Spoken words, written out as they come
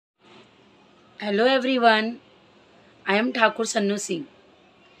Hello everyone, I am Thakur Sannu.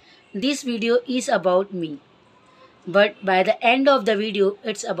 This video is about me, but by the end of the video,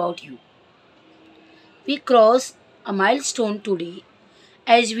 it's about you. We cross a milestone today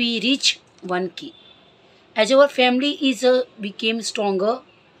as we reach 1K. As our family became stronger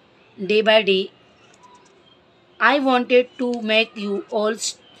day by day, I wanted to make you all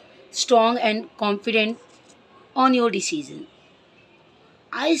strong and confident on your decision.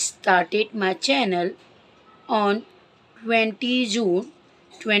 I started my channel on 20 June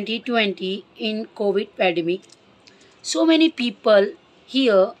 2020 in COVID pandemic. So many people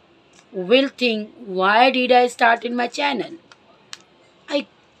here will think, why did I start in my channel? I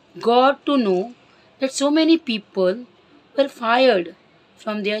got to know that so many people were fired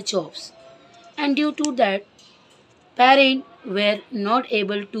from their jobs, and due to that parents were not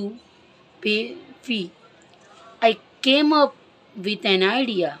able to pay fee. I came up with an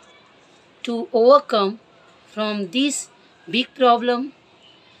idea to overcome from this big problem.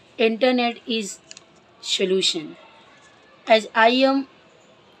 Internet is solution. As I am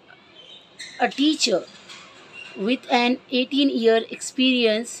a teacher with an 18-year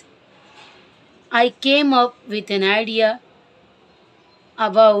experience, I came up with an idea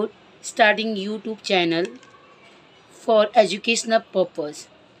about starting YouTube channel for educational purpose.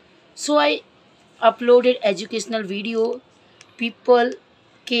 So I uploaded educational video. People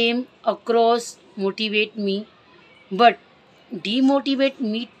came across motivate me, but demotivate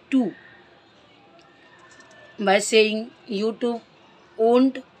me too by saying YouTube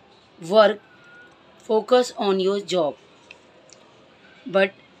won't work, focus on your job.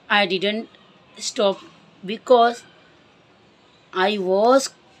 But I didn't stop because I was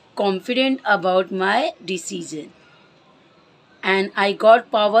confident about my decision and I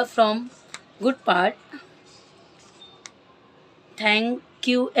got power from good part. Thank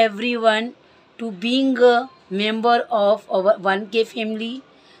you everyone to being a member of our 1K family.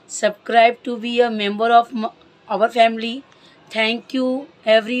 Subscribe to be a member of our family. Thank you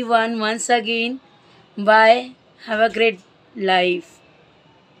everyone once again. Bye. Have a great life.